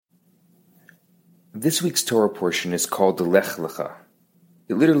This week's Torah portion is called the Lech Lecha.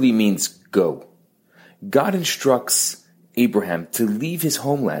 It literally means go. God instructs Abraham to leave his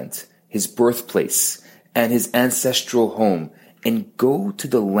homeland, his birthplace, and his ancestral home and go to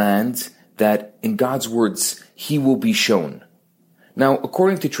the land that, in God's words, he will be shown. Now,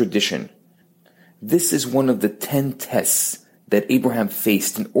 according to tradition, this is one of the 10 tests that Abraham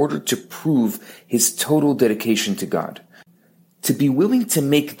faced in order to prove his total dedication to God. To be willing to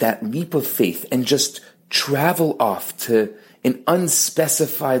make that leap of faith and just travel off to an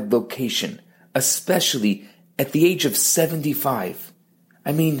unspecified location, especially at the age of 75.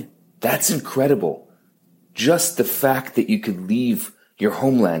 I mean, that's incredible. Just the fact that you could leave your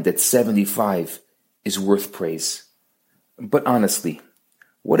homeland at 75 is worth praise. But honestly,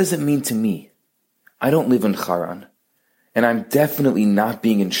 what does it mean to me? I don't live in Haran, and I'm definitely not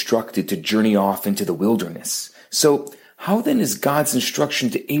being instructed to journey off into the wilderness. So how then is God's instruction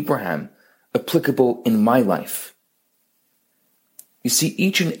to Abraham applicable in my life? You see,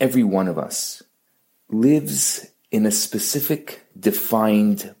 each and every one of us lives in a specific,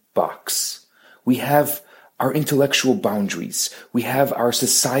 defined box. We have our intellectual boundaries. We have our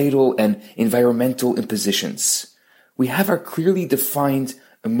societal and environmental impositions. We have our clearly defined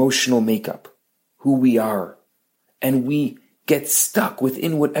emotional makeup, who we are, and we get stuck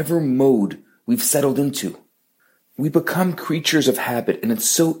within whatever mode we've settled into. We become creatures of habit, and it's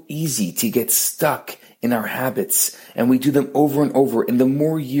so easy to get stuck in our habits, and we do them over and over, and the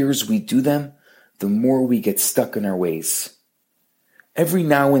more years we do them, the more we get stuck in our ways. Every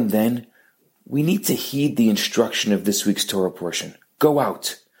now and then, we need to heed the instruction of this week's Torah portion. Go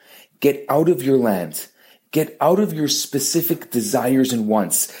out. Get out of your land. Get out of your specific desires and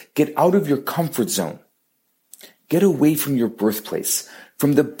wants. Get out of your comfort zone. Get away from your birthplace,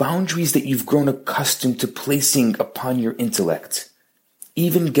 from the boundaries that you've grown accustomed to placing upon your intellect.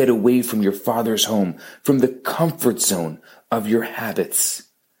 Even get away from your father's home, from the comfort zone of your habits,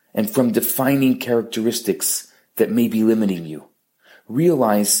 and from defining characteristics that may be limiting you.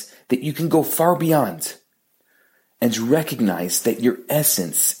 Realize that you can go far beyond, and recognize that your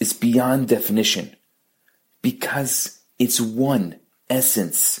essence is beyond definition, because it's one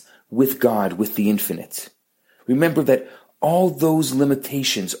essence with God, with the infinite. Remember that all those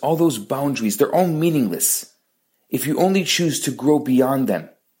limitations, all those boundaries, they're all meaningless if you only choose to grow beyond them,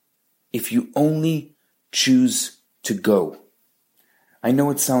 if you only choose to go. I know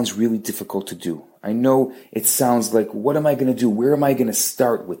it sounds really difficult to do. I know it sounds like, what am I going to do? Where am I going to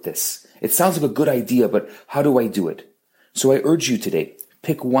start with this? It sounds like a good idea, but how do I do it? So I urge you today,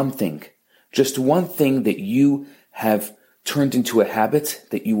 pick one thing, just one thing that you have turned into a habit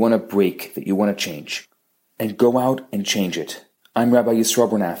that you want to break, that you want to change, and go out and change it. I'm Rabbi Yisrael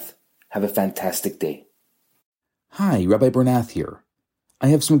Bernath. Have a fantastic day. Hi, Rabbi Bernath here. I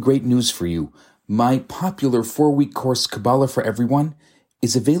have some great news for you. My popular 4-week course, Kabbalah for Everyone,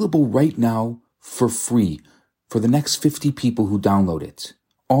 is available right now for free for the next 50 people who download it.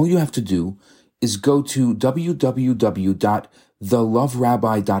 All you have to do is go to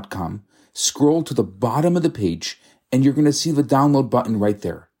www.theloverabbi.com, scroll to the bottom of the page, and you're going to see the download button right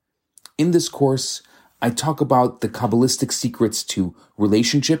there. In this course, I talk about the Kabbalistic secrets to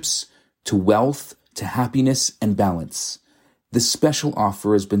relationships, to wealth, to happiness, and balance. This special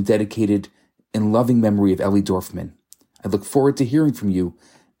offer has been dedicated in loving memory of Ellie Dorfman. I look forward to hearing from you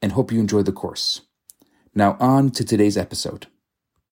and hope you enjoy the course. Now on to today's episode.